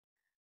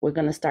We're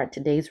going to start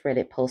today's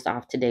Reddit post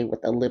off today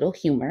with a little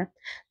humor.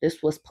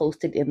 This was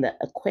posted in the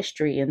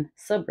Equestrian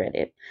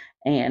subreddit,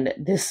 and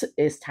this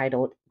is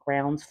titled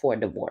Grounds for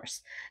Divorce.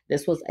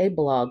 This was a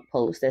blog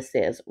post that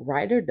says,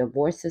 Writer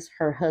divorces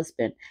her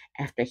husband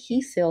after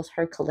he sells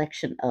her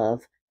collection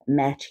of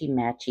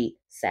matchy-matchy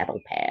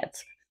saddle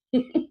pads.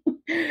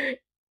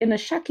 In a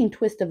shocking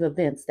twist of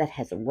events that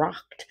has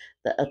rocked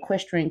the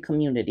equestrian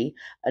community,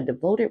 a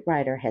devoted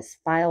writer has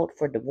filed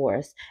for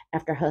divorce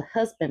after her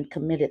husband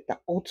committed the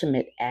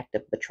ultimate act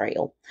of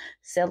betrayal,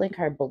 selling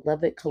her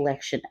beloved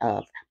collection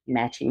of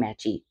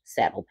matchy-matchy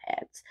saddle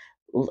pads.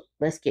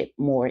 Let's get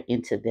more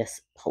into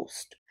this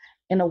post.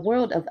 In a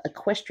world of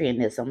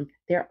equestrianism,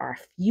 there are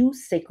few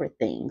sacred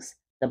things.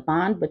 The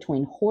bond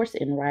between horse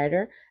and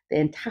rider, the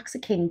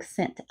intoxicating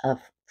scent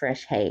of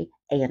fresh hay,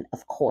 and,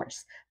 of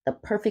course, the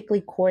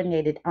perfectly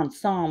coordinated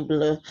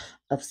ensemble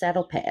of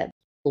saddle pads,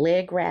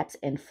 leg wraps,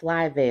 and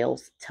fly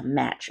veils to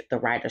match the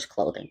rider's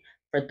clothing.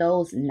 For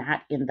those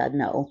not in the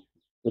know,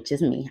 which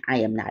is me, I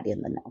am not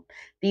in the know,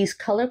 these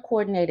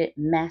color-coordinated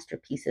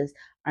masterpieces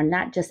are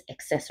not just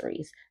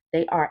accessories.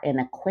 They are an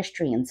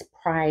equestrian's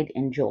pride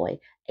and joy,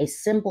 a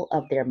symbol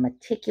of their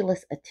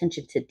meticulous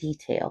attention to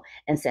detail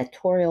and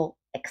sartorial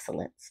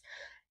excellence.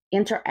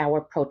 Enter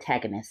our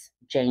protagonist,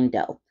 Jane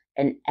Doe,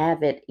 an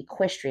avid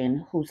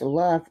equestrian whose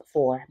love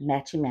for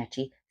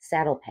matchy-matchy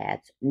saddle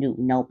pads knew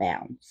no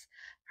bounds.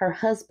 Her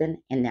husband,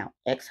 and now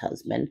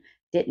ex-husband,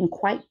 didn't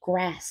quite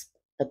grasp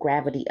the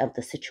gravity of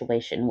the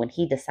situation when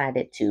he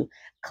decided to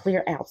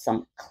clear out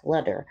some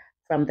clutter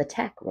from the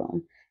tack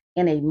room.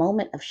 In a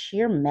moment of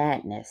sheer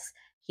madness,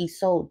 he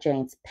sold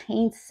Jane's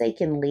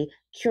painstakingly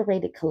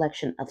curated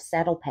collection of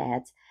saddle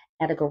pads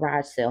at a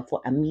garage sale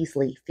for a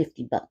measly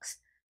 $50.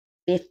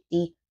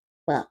 $50.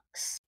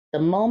 The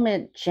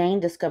moment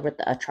Jane discovered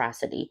the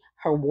atrocity,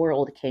 her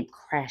world came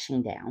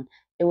crashing down.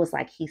 It was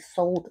like he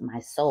sold my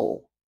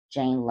soul,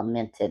 Jane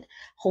lamented,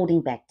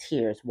 holding back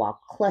tears while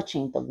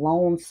clutching the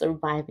lone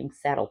surviving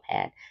saddle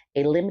pad,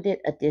 a limited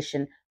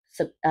edition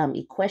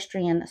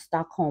equestrian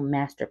Stockholm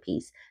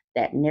masterpiece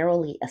that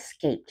narrowly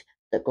escaped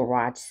the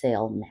garage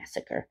sale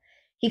massacre.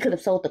 He could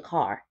have sold the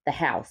car, the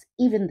house,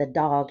 even the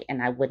dog,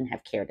 and I wouldn't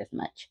have cared as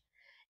much.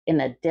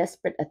 In a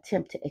desperate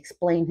attempt to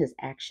explain his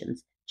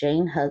actions,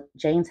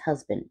 Jane's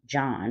husband,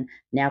 John,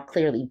 now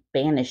clearly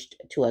banished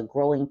to a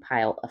growing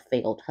pile of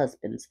failed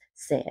husbands,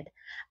 said,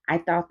 I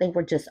thought they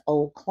were just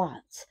old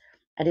cloths.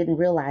 I didn't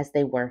realize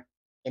they were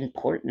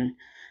important.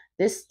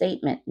 This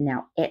statement,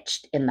 now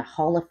etched in the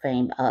Hall of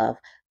Fame of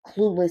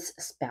clueless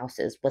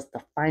spouses, was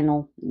the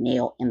final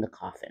nail in the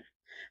coffin.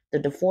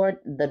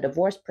 The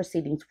divorce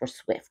proceedings were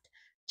swift.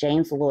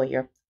 Jane's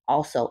lawyer,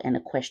 also an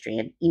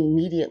equestrian,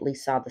 immediately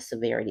saw the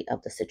severity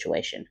of the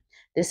situation.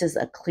 This is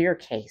a clear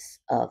case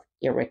of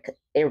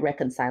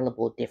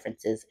irreconcilable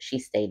differences, she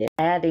stated,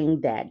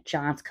 adding that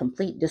John's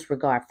complete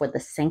disregard for the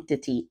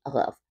sanctity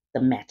of the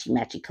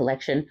matchy-matchy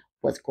collection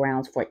was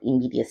grounds for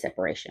immediate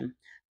separation.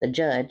 The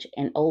judge,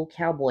 an old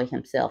cowboy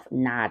himself,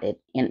 nodded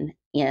in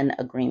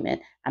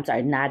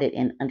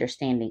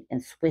understanding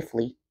and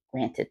swiftly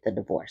granted the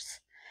divorce.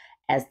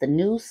 As the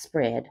news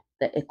spread,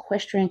 the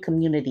equestrian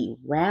community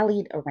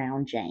rallied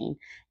around Jane.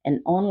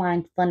 An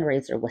online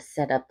fundraiser was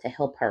set up to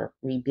help her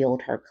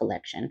rebuild her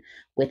collection,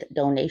 with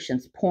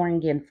donations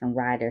pouring in from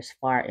riders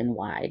far and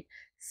wide.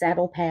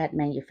 Saddle pad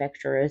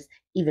manufacturers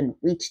even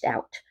reached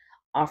out,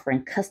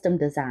 offering custom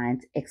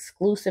designs,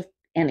 exclusive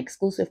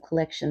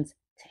collections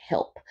to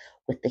help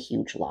with the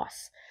huge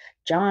loss.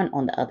 John,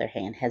 on the other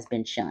hand, has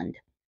been shunned.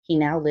 He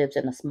now lives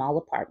in a small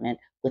apartment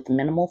with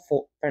minimal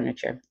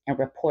furniture and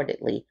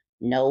reportedly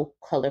no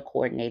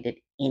color-coordinated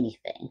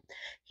anything.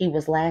 He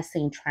was last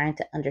seen trying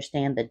to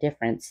understand the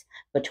difference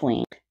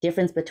between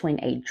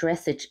a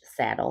dressage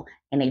saddle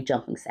and a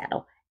jumping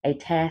saddle, a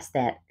task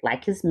that,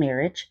 like his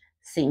marriage,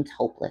 seemed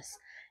hopeless.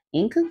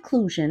 In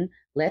conclusion,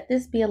 let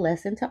this be a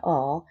lesson to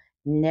all.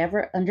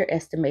 Never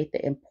underestimate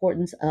the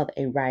importance of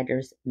a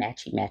rider's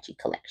matchy-matchy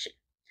collection.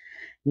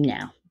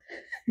 Now,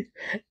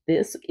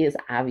 this is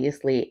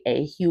obviously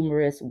a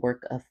humorous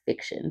work of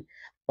fiction,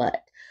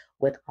 but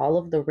with all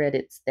of the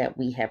Reddits that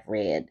we have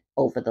read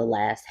over the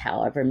last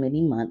however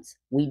many months,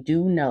 we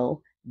do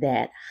know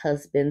that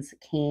husbands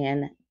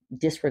can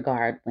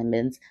disregard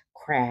women's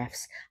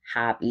crafts,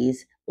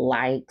 hobbies,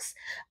 likes,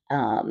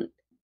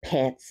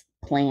 pets,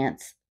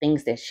 plants,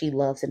 things that she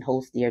loves and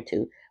holds dear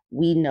to.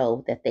 We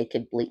know that they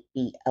could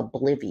be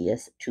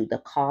oblivious to the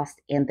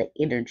cost and the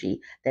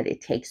energy that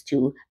it takes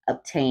to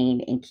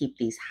obtain and keep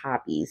these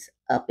hobbies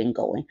up and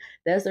going.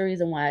 That's the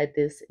reason why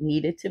this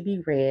needed to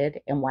be read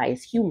and why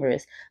it's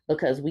humorous,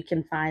 because we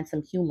can find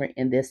some humor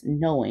in this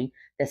knowing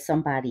that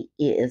somebody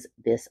is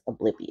this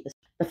oblivious.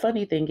 The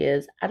funny thing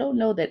is, I don't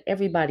know that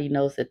everybody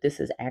knows that this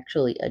is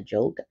actually a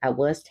joke. I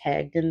was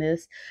tagged in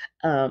this.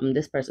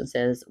 This person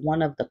says,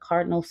 one of the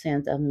cardinal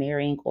sins of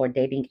marrying or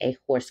dating a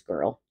horse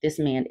girl. This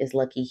man is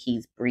lucky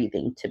he's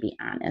breathing, to be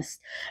honest.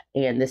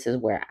 And this is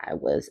where I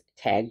was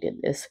tagged in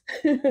this.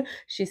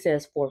 She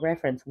says, for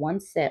reference,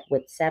 one set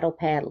with saddle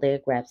pad,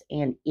 leg wraps,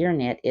 and ear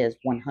net is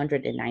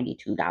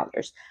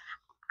 $192.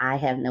 I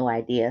have no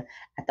idea.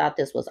 I thought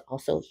this was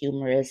also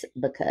humorous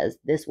because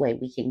this way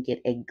we can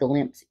get a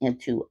glimpse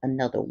into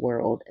another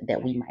world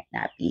that we might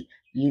not be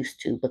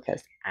used to,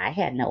 because I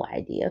had no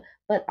idea.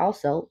 But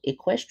also,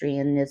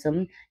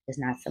 equestrianism is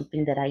not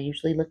something that I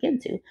usually look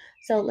into.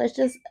 So let's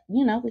just,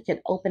 we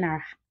can open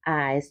our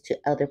eyes to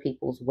other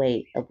people's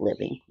way of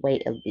living,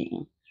 way of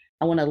being.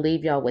 I want to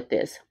leave y'all with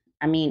this.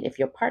 I mean, if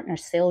your partner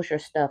sells your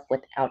stuff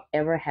without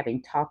ever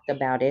having talked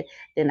about it,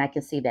 then I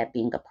can see that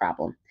being a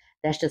problem.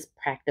 That's just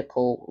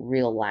practical,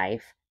 real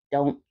life.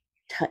 Don't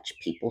touch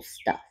people's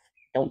stuff.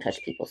 Don't touch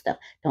people's stuff.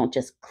 Don't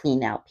just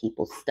clean out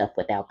people's stuff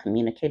without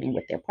communicating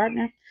with their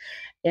partner.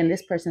 And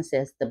this person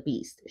says, the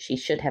beast. She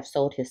should have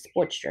sold his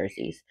sports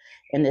jerseys.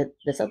 And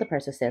this other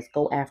person says,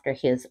 go after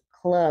his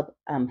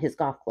his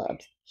golf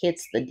clubs.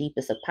 Hits the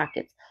deepest of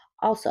pockets.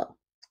 Also,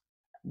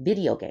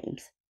 video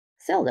games.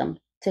 Sell them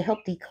to help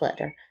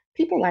declutter.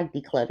 People like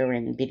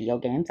decluttering video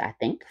games, I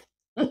think.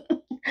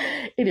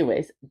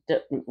 Anyways,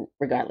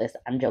 regardless,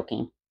 I'm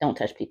joking. Don't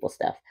touch people's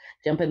stuff.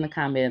 Jump in the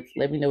comments.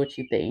 Let me know what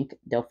you think.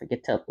 Don't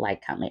forget to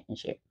like, comment, and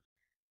share.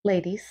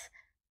 Ladies,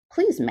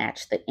 please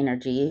match the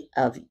energy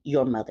of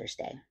your Mother's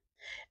Day.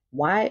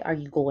 Why are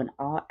you going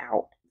all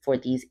out for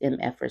these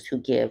MFers who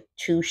give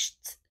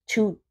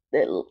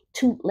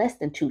less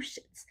than two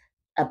shits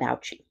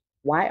about you?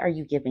 Why are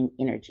you giving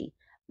energy?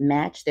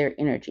 Match their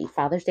energy.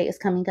 Father's Day is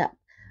coming up.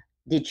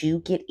 Did you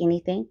get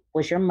anything?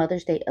 Was your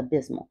Mother's Day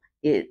abysmal?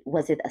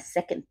 Was it a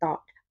second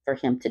thought for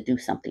him to do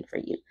something for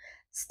you?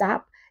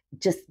 Stop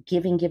just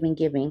giving,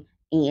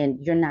 and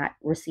you're not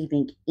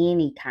receiving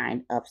any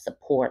kind of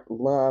support,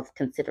 love,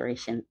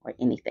 consideration, or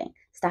anything.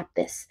 Stop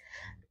this.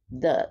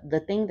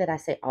 The thing that I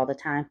say all the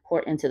time,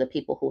 pour into the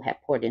people who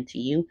have poured into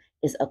you,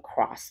 is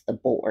across the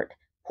board.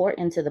 Pour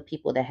into the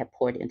people that have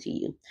poured into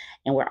you.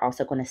 And we're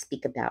also going to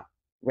speak about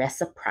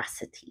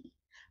reciprocity.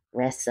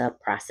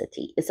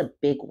 Reciprocity. It's a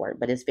big word,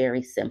 but it's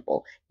very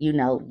simple.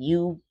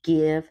 You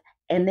give,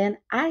 and then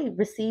I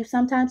receive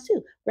sometimes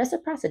too.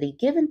 Reciprocity,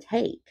 give and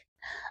take.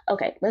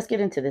 Okay, let's get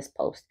into this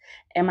post.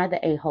 Am I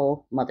the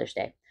a-hole? Mother's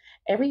Day.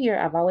 Every year,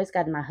 I've always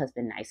gotten my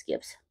husband nice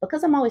gifts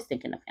because I'm always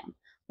thinking of him.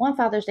 One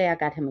Father's Day, I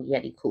got him a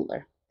Yeti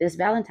cooler. This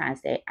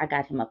Valentine's Day, I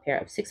got him a pair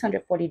of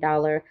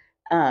 $640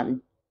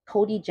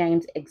 Cody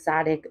James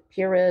exotic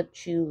Pura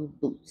Chew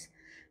boots.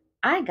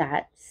 I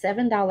got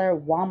 $7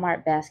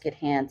 Walmart basket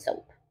hand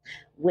soap,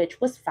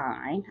 which was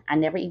fine. I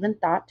never even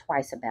thought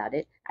twice about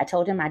it. I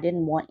told him I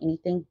didn't want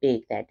anything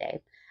big that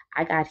day.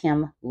 I got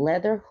him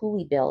leather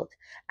Huey belt.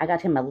 I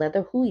got him a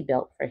leather Huey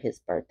belt for his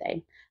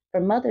birthday.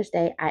 For Mother's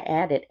Day, I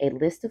added a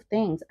list of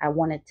things I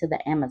wanted to the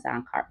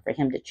Amazon cart for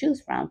him to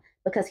choose from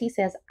because he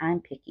says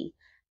I'm picky.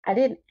 I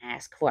didn't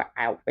ask for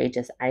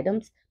outrageous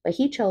items, but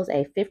he chose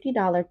a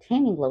 $50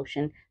 tanning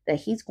lotion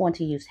that he's going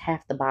to use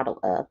half the bottle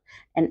of.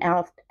 And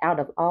out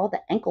of all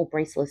the ankle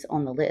bracelets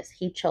on the list,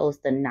 he chose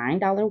the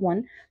 $9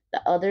 one.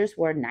 The others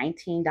were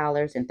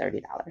 $19 and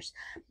 $30.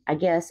 I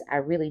guess I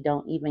really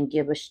don't even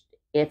give a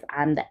if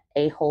I'm the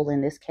a-hole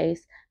in this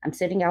case. I'm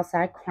sitting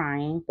outside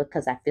crying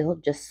because I feel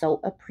just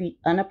so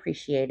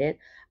unappreciated.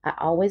 I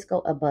always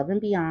go above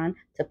and beyond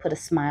to put a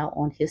smile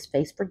on his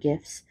face for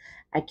gifts.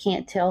 I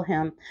can't tell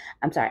him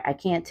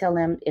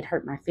it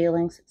hurt my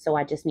feelings, so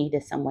I just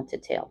needed someone to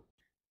tell.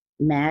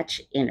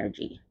 Match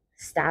energy.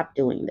 Stop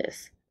doing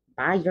this.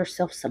 Buy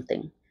yourself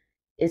something.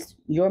 It's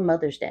your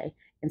Mother's Day.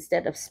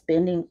 Instead of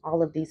spending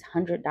all of these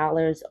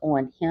 $100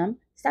 on him,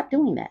 stop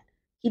doing that.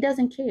 He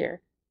doesn't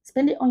care.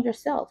 Spend it on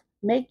yourself.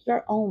 Make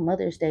your own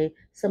Mother's Day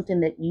something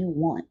that you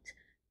want.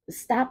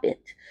 Stop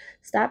it.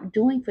 Stop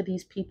doing for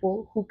these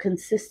people who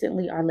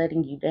consistently are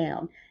letting you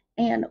down.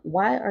 And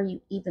why are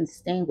you even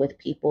staying with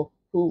people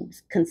who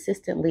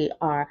consistently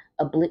are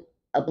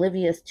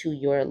oblivious to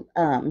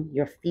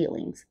your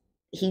feelings?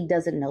 He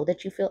doesn't know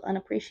that you feel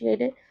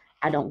unappreciated.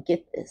 I don't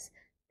get this.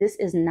 This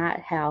is not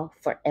how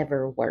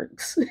forever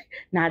works.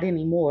 Not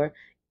anymore.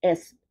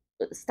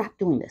 Stop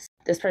doing this.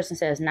 This person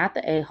says, not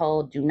the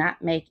a-hole. Do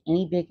not make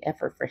any big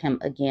effort for him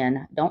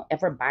again. Don't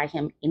ever buy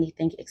him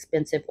anything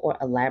expensive or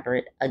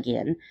elaborate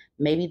again.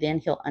 Maybe then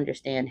he'll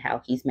understand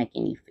how he's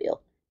making you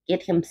feel.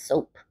 Get him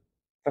soap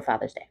for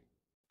Father's Day.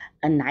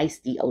 A nice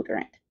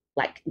deodorant.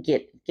 Like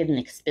get an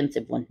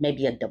expensive one,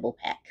 maybe a double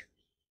pack.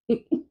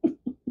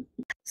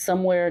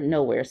 Somewhere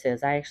Nowhere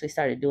says, I actually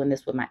started doing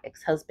this with my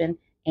ex-husband,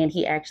 and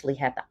he actually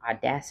had the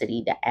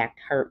audacity to act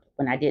hurt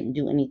when I didn't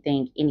do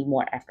anything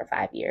anymore after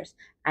 5 years.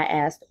 I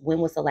asked, when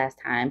was the last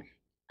time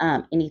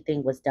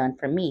anything was done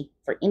for me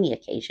for any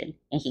occasion?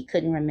 And he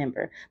couldn't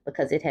remember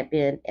because it had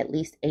been at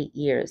least 8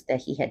 years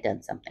that he had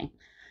done something.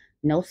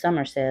 No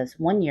Summer says,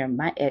 one year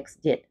my ex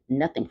did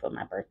nothing for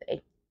my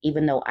birthday,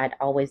 even though I'd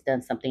always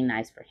done something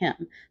nice for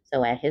him.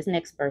 So at his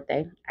next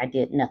birthday, I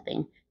did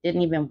nothing.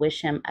 Didn't even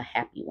wish him a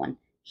happy one.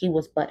 He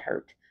was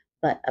butthurt,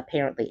 but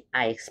apparently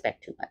I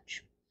expect too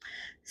much.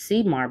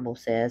 C Marble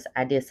says,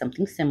 I did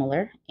something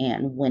similar,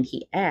 and when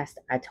he asked,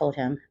 I told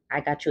him,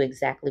 I got you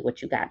exactly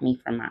what you got me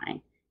for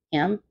mine.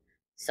 Him?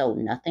 So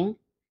nothing?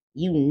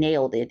 You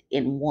nailed it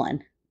in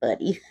one,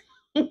 buddy.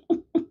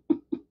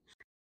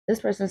 This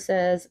person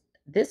says,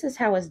 this is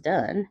how it's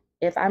done.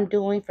 If I'm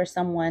doing for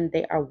someone,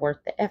 they are worth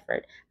the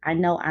effort. I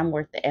know I'm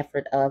worth the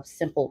effort of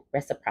simple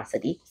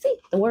reciprocity. See,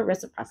 the word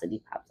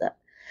reciprocity pops up.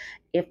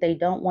 If they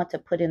don't want to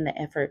put in the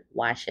effort,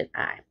 why should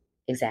I?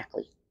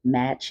 Exactly.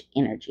 Match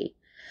energy.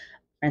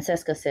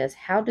 Francesca says,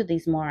 how do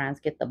these morons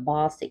get the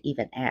balls to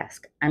even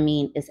ask? I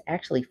mean, it's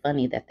actually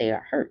funny that they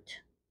are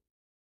hurt.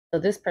 So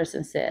this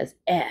person says,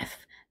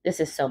 F, this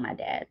is so my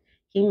dad.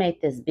 He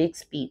made this big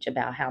speech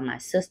about how my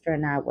sister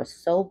and I were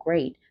so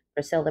great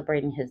for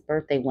celebrating his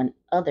birthday when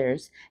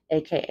others,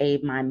 aka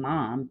my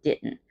mom,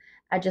 didn't.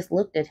 I just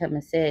looked at him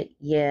and said,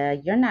 yeah,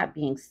 you're not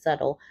being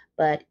subtle,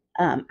 but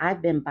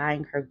I've been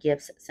buying her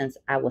gifts since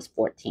I was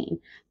 14.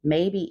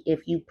 Maybe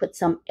if you put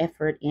some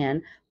effort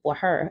in for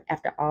her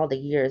after all the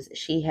years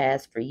she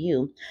has for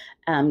you,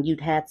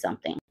 you'd had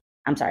something.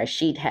 I'm sorry,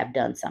 she'd have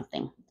done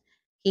something.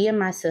 He and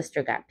my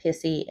sister got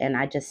pissy, and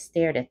I just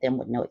stared at them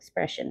with no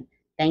expression.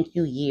 Thank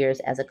you, years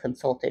as a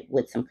consultant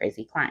with some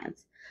crazy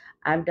clients.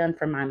 I've done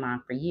for my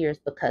mom for years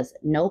because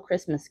no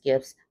Christmas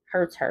gifts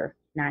hurts her,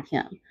 not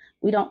him.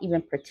 We don't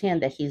even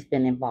pretend that he's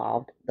been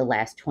involved the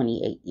last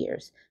 28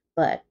 years.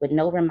 But with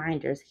no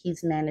reminders,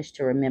 he's managed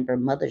to remember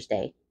Mother's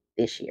Day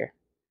this year.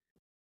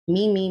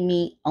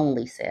 Me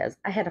only says,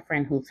 I had a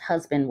friend whose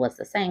husband was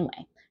the same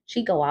way.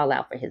 She'd go all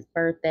out for his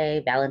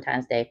birthday,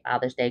 Valentine's Day,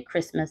 Father's Day,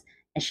 Christmas,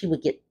 and she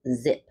would get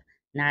zip,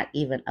 not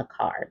even a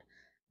card.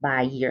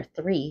 By year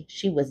 3,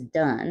 she was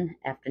done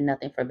after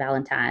nothing for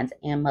Valentine's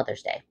and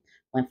Mother's Day.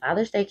 When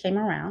Father's Day came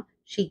around,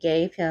 she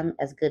gave him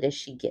as good as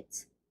she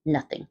gets,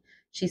 nothing.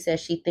 She says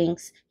she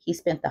thinks he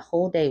spent the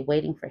whole day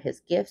waiting for his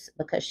gifts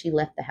because she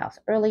left the house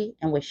early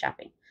and went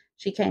shopping.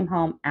 She came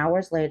home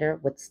hours later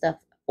with stuff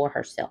for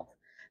herself.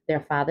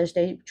 Their Father's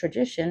Day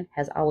tradition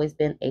has always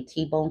been a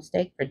T-bone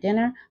steak for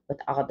dinner with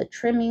all the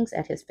trimmings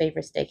at his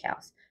favorite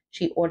steakhouse.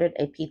 She ordered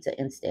a pizza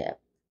instead.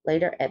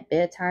 Later at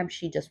bedtime,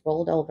 she just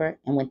rolled over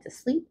and went to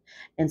sleep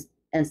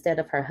instead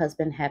of her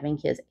husband having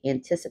his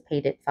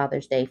anticipated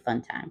Father's Day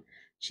fun time.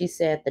 She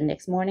said the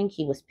next morning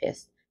he was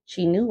pissed.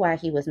 She knew why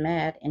he was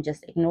mad and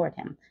just ignored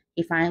him.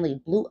 He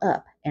finally blew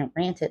up and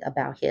ranted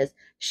about his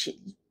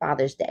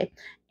Father's Day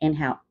and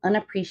how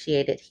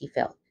unappreciated he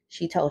felt.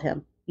 She told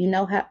him,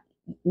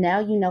 now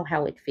you know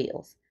how it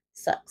feels.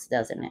 Sucks,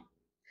 doesn't it?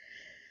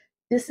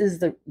 This is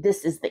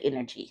the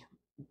energy.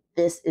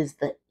 This is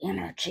the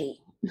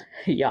energy.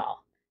 Y'all.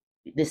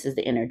 This is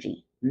the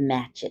energy.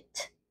 Match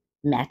it.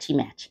 Matchy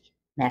matchy.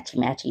 Matchy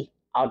matchy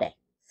all day.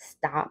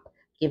 Stop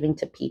giving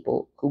to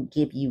people who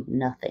give you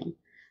nothing.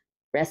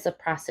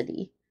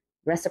 Reciprocity.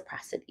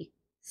 Reciprocity.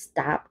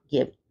 Stop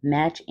giving.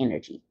 Match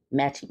energy.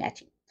 Matchy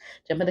matchy.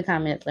 Jump in the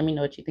comments. Let me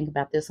know what you think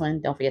about this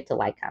one. Don't forget to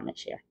like, comment,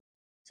 share.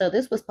 So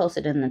this was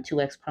posted in the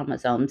 2X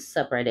chromosomes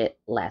subreddit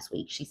last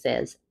week. She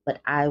says,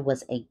 but I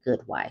was a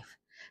good wife.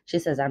 She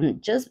says,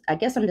 I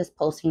guess I'm just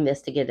posting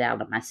this to get it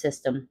out of my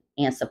system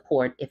and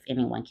support if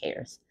anyone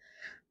cares.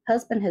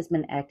 Husband has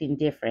been acting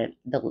different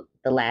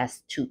the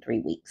last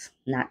 2-3 weeks,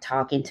 not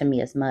talking to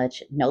me as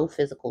much, no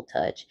physical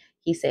touch.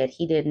 He said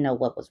he didn't know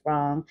what was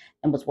wrong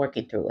and was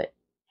working through it.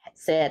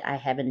 Said I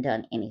haven't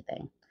done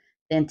anything.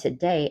 Then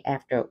today,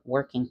 after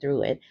working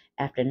through it,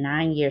 after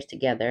 9 years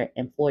together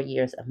and 4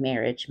 years of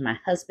marriage, my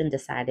husband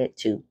decided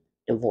to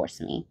divorce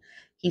me.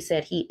 He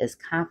said he is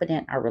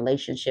confident our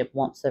relationship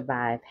won't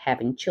survive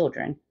having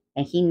children,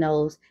 and he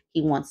knows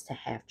he wants to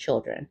have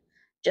children,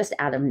 just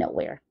out of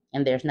nowhere.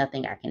 And there's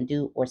nothing I can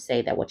do or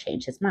say that will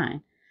change his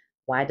mind.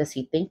 Why does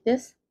he think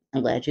this?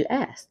 I'm glad you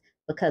asked.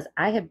 Because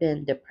I have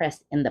been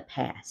depressed in the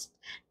past,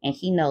 and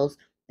he knows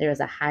there is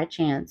a high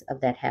chance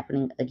of that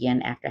happening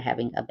again after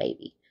having a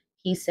baby.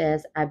 He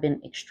says, I've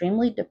been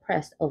extremely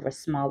depressed over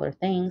smaller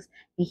things,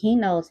 and he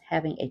knows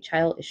having a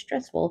child is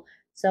stressful,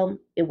 so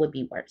it would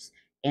be worse.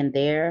 And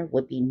there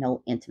would be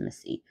no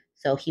intimacy,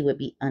 so he would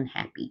be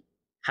unhappy.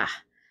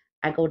 Ha!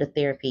 I go to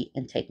therapy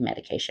and take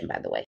medication, by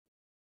the way.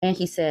 And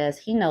he says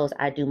he knows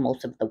I do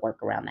most of the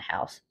work around the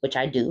house, which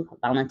I do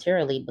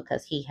voluntarily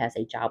because he has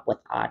a job with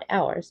odd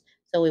hours.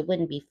 So it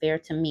wouldn't be fair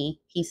to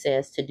me, he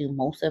says, to do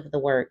most of the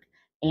work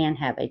and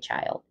have a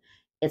child.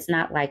 It's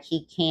not like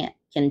he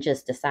can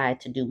just decide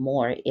to do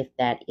more if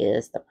that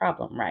is the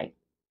problem, right?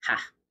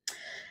 Ha.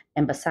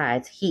 And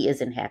besides, he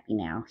isn't happy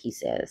now, he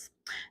says.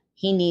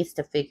 He needs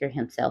to figure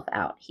himself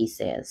out, he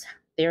says.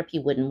 Therapy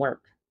wouldn't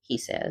work, he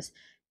says.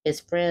 His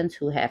friends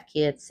who have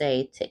kids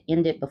say to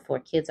end it before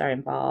kids are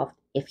involved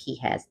if he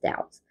has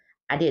doubts.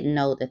 I didn't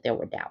know that there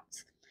were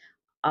doubts.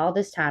 All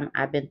this time,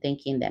 I've been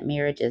thinking that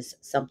marriage is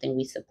something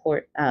we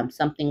support,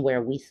 something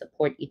where we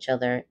support each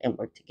other and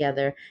work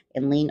together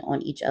and lean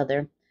on each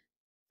other.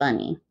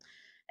 Funny.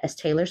 As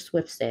Taylor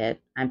Swift said,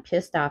 I'm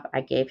pissed off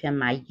I gave him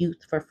my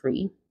youth for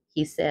free.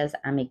 He says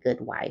I'm a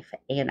good wife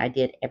and I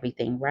did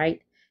everything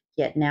right,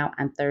 yet now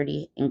I'm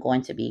 30 and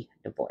going to be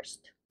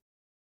divorced.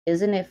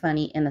 Isn't it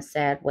funny in a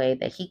sad way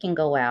that he can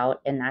go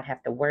out and not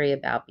have to worry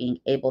about being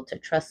able to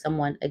trust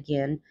someone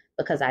again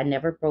because I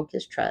never broke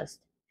his trust?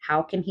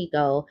 How can he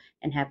go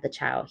and have the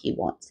child he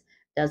wants?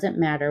 Doesn't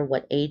matter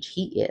what age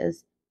he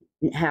is,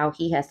 how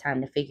he has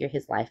time to figure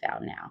his life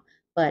out now.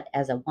 But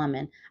as a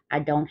woman, I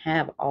don't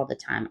have all the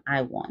time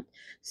I want.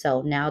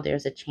 So now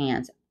there's a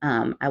chance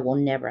I will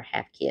never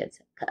have kids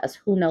because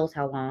who knows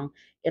how long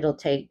it'll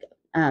take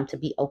to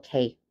be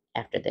okay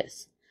after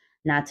this.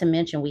 Not to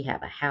mention, we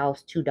have a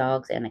house, two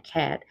dogs, and a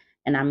cat,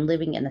 and I'm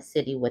living in a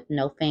city with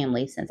no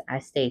family since I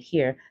stayed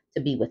here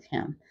to be with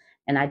him.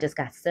 And I just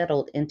got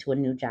settled into a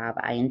new job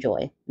I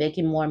enjoy,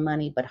 making more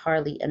money, but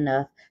hardly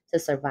enough to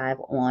survive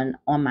on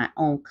my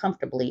own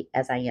comfortably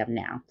as I am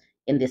now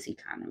in this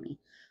economy.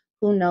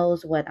 Who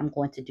knows what I'm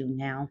going to do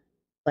now,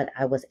 but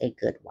I was a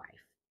good wife.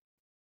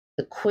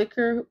 The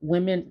quicker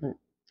women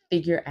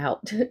figure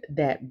out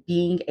that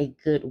being a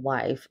good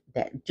wife,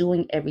 that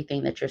doing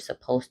everything that you're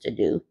supposed to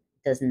do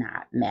does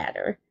not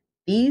matter,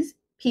 these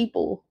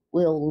people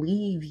will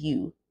leave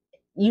you.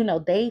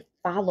 They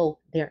follow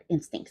their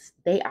instincts.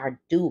 They are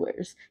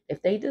doers.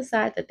 If they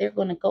decide that they're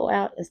going to go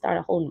out and start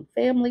a whole new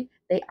family,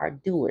 they are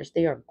doers.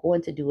 They are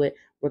going to do it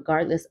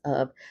regardless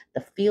of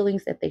the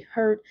feelings that they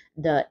hurt,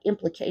 the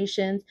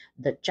implications,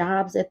 the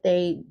jobs that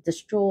they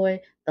destroy,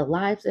 the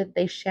lives that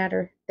they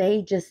shatter.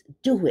 They just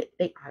do it.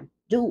 They are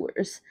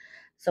doers.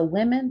 So,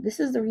 women, this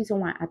is the reason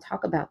why I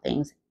talk about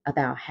things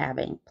about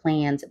having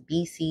plans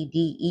B, C,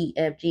 D, E,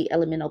 F, G,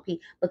 L, M, N, O,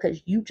 P,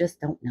 because you just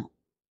don't know.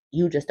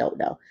 You just don't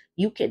know.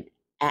 You can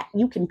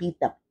be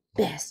the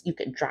best. You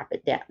can drop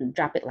it down,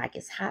 drop it like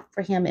it's hot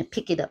for him and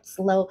pick it up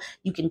slow.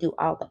 You can do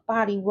all the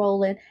body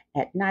rolling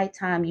at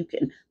nighttime. You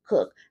can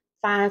cook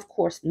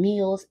 5-course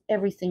meals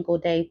every single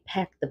day,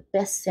 pack the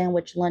best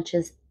sandwich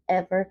lunches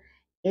ever.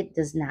 It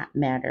does not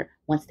matter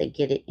once they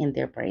get it in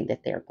their brain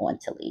that they're going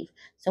to leave.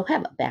 So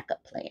have a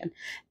backup plan.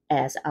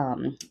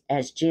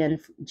 As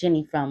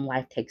Jenny from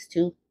Life Takes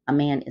Two, a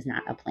man is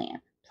not a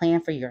plan.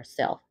 Plan for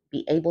yourself.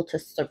 Be able to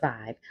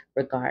survive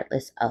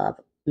regardless of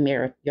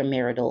your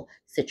marital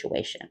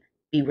situation.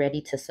 Be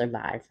ready to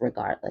survive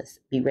regardless.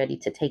 Be ready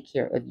to take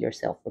care of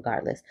yourself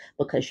regardless,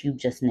 because you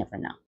just never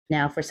know.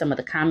 Now, for some of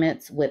the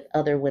comments with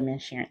other women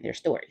sharing their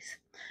stories.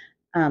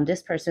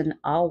 This person,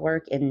 all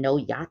work and no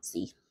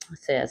Yahtzee,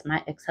 says,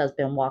 my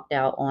ex-husband walked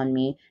out on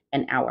me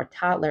and our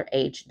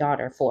toddler-aged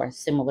daughter for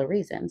similar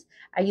reasons.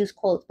 I use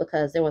quotes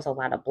because there was a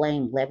lot of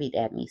blame levied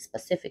at me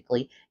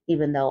specifically,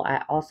 even though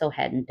I also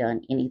hadn't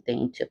done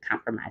anything to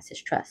compromise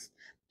his trust.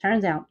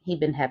 Turns out he'd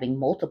been having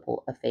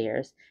multiple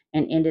affairs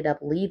and ended up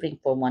leaving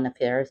for one of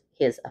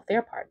his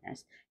affair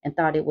partners, and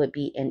thought it would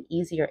be an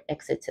easier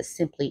exit to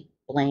simply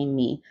blame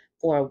me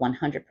for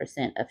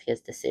 100% of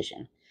his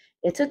decision.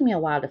 It took me a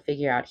while to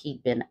figure out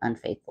he'd been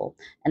unfaithful,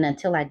 and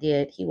until I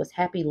did, he was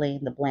happy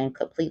laying the blame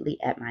completely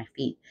at my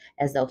feet,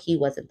 as though he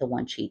wasn't the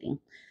one cheating.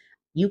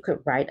 You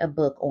could write a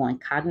book on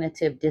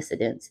cognitive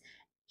dissonance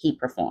he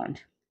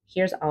performed.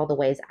 Here's all the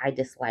ways I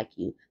dislike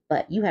you,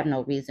 but you have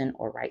no reason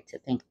or right to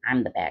think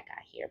I'm the bad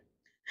guy here.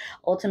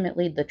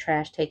 Ultimately, the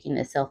trash taking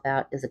itself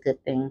out is a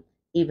good thing,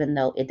 even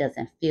though it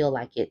doesn't feel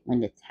like it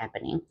when it's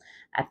happening.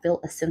 I feel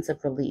a sense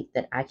of relief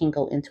that I can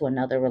go into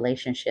another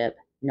relationship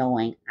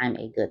knowing I'm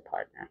a good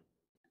partner.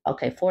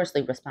 Okay,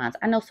 Forsley responds,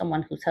 I know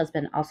someone whose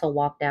husband also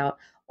walked out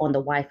on the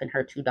wife and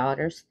her two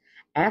daughters,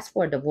 asked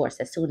for a divorce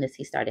as soon as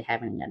he started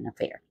having an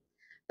affair.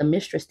 The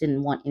mistress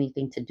didn't want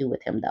anything to do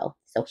with him, though,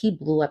 so he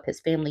blew up his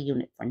family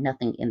unit for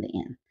nothing in the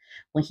end.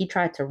 When he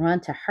tried to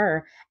run to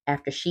her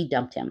after she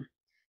dumped him,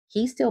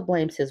 he still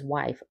blames his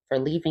wife for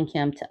leaving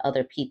him to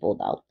other people,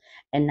 though,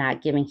 and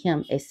not giving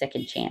him a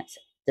second chance,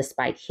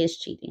 despite his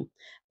cheating,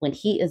 when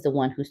he is the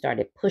one who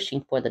started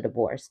pushing for the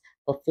divorce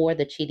before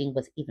the cheating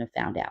was even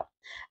found out.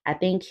 I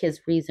think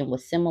his reason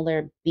was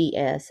similar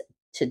BS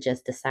to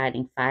just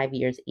deciding 5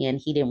 years in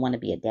he didn't want to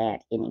be a dad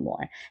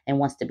anymore and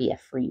wants to be a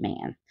free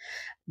man.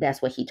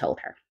 That's what he told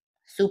her.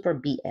 Super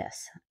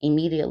BS.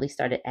 Immediately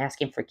started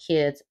asking for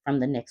kids from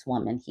the next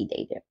woman he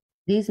dated.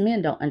 These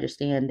men don't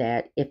understand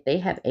that if they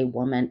have a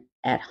woman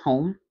at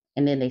home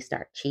and then they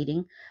start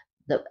cheating,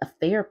 the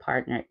affair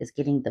partner is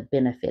getting the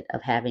benefit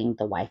of having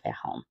the wife at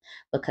home,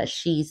 because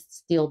she's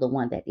still the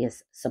one that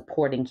is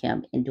supporting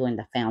him in doing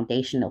the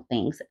foundational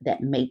things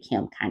that make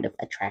him kind of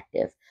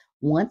attractive.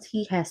 Once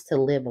he has to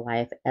live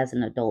life as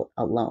an adult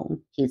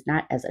alone, he's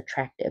not as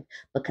attractive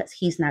because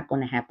he's not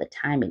going to have the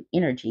time and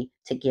energy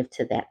to give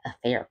to that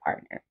affair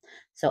partner.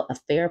 So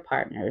affair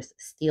partners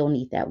still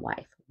need that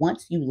wife.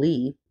 Once you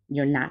leave,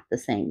 you're not the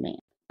same man.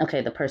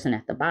 Okay, the person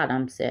at the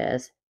bottom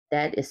says,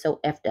 that is so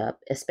effed up,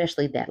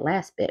 especially that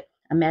last bit.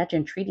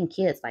 Imagine treating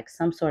kids like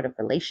some sort of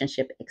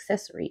relationship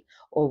accessory,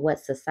 or what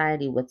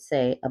society would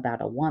say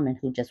about a woman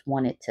who just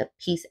wanted to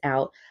piece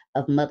out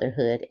of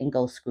motherhood and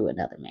go screw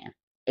another man.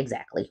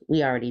 Exactly.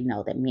 We already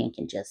know that men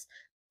can just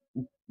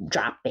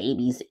drop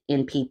babies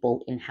in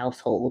people in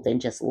households and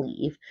just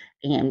leave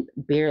and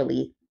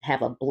barely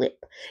have a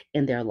blip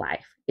in their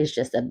life. It's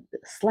just a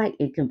slight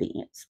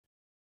inconvenience.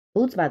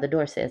 Boots by the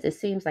Door says, it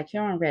seems like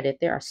here on Reddit,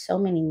 there are so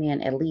many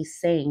men at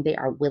least saying they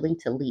are willing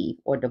to leave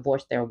or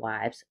divorce their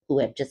wives who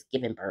have just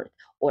given birth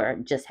or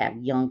just have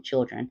young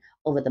children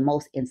over the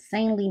most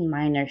insanely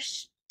minor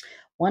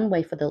One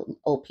way for the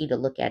OP to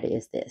look at it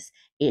is this,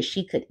 is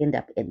she could end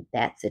up in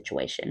that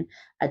situation.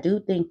 I do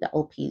think the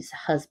OP's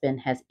husband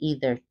has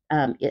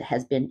it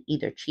has been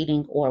either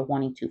cheating or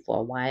wanting to for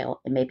a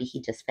while, and maybe he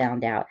just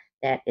found out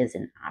that is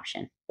an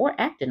option or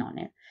acting on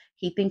it.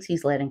 He thinks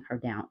he's letting her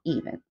down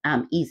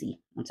easy.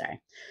 I'm sorry.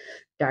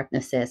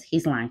 Darkness says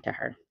he's lying to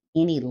her.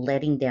 Any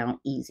letting down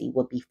easy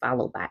would be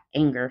followed by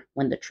anger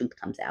when the truth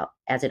comes out,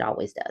 as it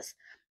always does.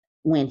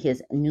 When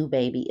his new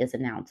baby is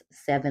announced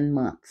 7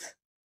 months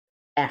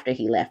after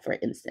he left, for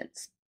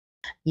instance.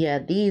 Yeah,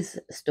 these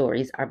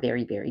stories are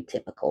very, very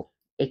typical.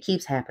 It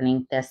keeps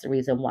happening. That's the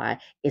reason why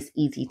it's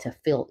easy to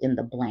fill in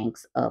the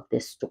blanks of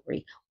this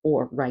story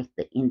or write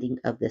the ending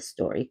of this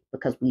story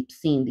because we've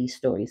seen these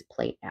stories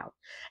play out.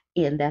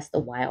 And that's the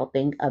wild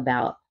thing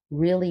about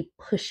really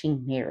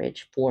pushing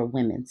marriage for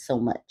women so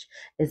much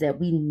is that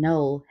we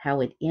know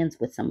how it ends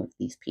with some of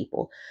these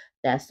people.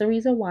 That's the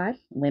reason why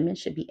women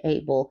should be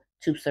able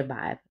to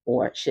survive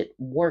or should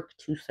work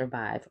to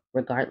survive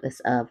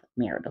regardless of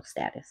marital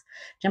status.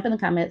 Jump in the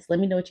comments. Let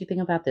me know what you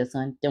think about this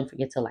one. Don't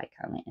forget to like,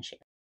 comment, and share.